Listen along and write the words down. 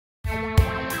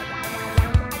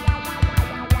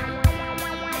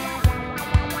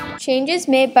Changes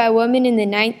made by women in the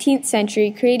 19th century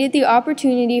created the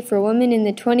opportunity for women in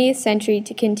the 20th century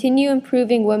to continue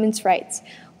improving women's rights.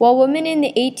 While women in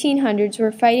the 1800s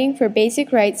were fighting for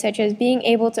basic rights such as being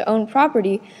able to own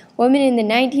property, women in the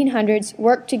 1900s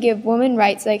worked to give women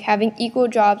rights like having equal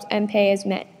jobs and pay as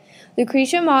men.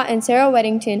 Lucrecia Mott and Sarah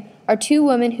Weddington are two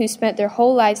women who spent their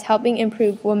whole lives helping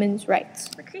improve women's rights.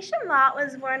 Lucrecia Mott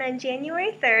was born on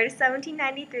January 3,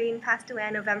 1793 and passed away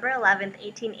on November 11,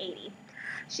 1880.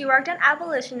 She worked on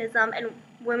abolitionism and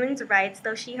women's rights,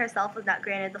 though she herself was not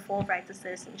granted the full rights of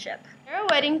citizenship. Sarah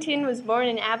Weddington was born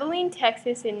in Abilene,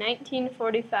 Texas in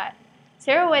 1945.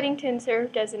 Sarah Weddington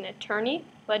served as an attorney,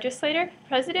 legislator,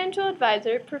 presidential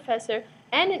advisor, professor,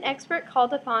 and an expert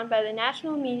called upon by the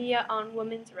national media on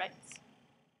women's rights.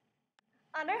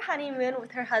 On her honeymoon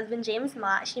with her husband James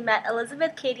Mott, she met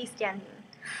Elizabeth Cady Stanton.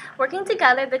 Working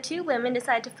together, the two women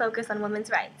decided to focus on women's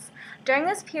rights. During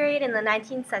this period in the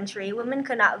 19th century, women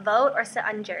could not vote or sit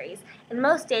on juries. In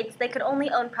most states, they could only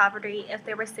own property if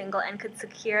they were single and could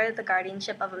secure the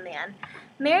guardianship of a man.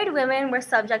 Married women were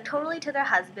subject totally to their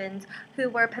husbands, who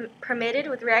were permitted,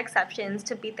 with rare exceptions,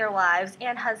 to beat their wives,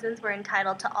 and husbands were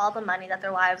entitled to all the money that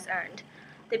their wives earned.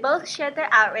 They both shared their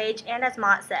outrage, and as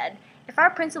Mott said, "If our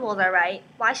principles are right,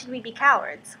 why should we be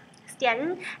cowards?"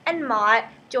 Stanton and Mott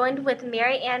joined with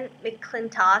Mary Ann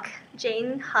McClintock,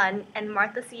 Jane Hunt, and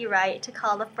Martha C. Wright to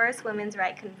call the first Women's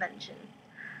Rights Convention.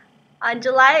 On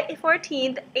July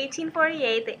 14,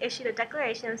 1848, they issued a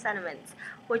Declaration of Sentiments,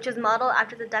 which was modeled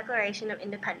after the Declaration of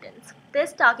Independence.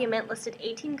 This document listed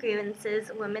 18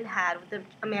 grievances women had with the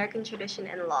American tradition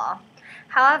and law.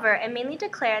 However, it mainly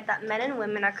declared that men and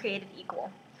women are created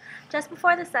equal. Just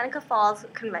before the Seneca Falls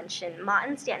Convention, Mott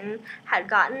and Stanton had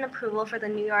gotten approval for the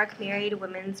New York Married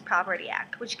Women's Property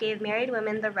Act, which gave married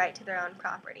women the right to their own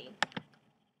property.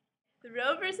 The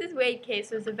Roe v. Wade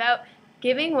case was about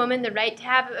giving women the right to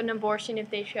have an abortion if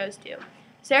they chose to.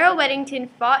 Sarah Weddington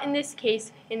fought in this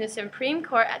case in the Supreme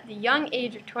Court at the young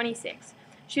age of 26.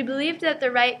 She believed that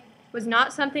the right was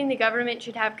not something the government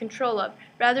should have control of.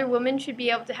 Rather, women should be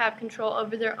able to have control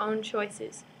over their own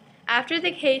choices. After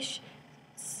the case,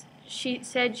 she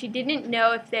said she didn't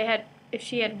know if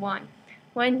she had won.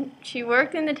 When she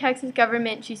worked in the Texas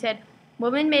government, she said,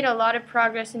 "Women made a lot of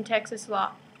progress in Texas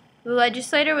law. The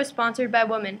legislature was sponsored by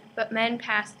women, but men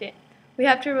passed it. We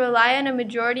have to rely on a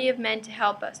majority of men to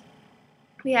help us.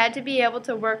 We had to be able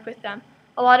to work with them.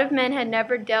 A lot of men had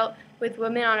never dealt with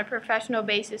women on a professional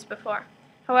basis before."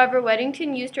 However,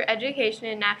 Weddington used her education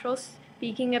and natural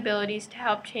speaking abilities to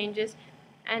help changes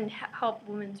and help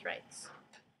women's rights.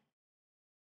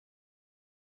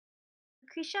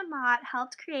 Lucrecia Mott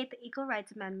helped create the Equal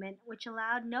Rights Amendment, which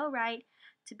allowed no right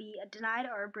to be denied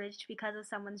or abridged because of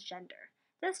someone's gender.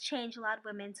 This change allowed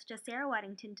women such as Sarah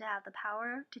Weddington to have the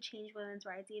power to change women's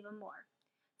rights even more.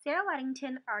 Sarah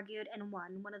Weddington argued and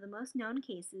won one of the most known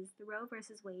cases, the Roe v.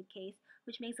 Wade case,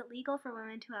 which makes it legal for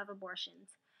women to have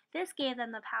abortions. This gave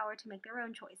them the power to make their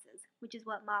own choices, which is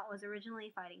what Mott was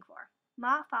originally fighting for.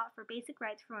 Mott fought for basic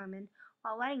rights for women,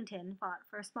 while Weddington fought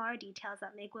for smaller details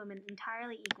that make women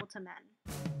entirely equal to men.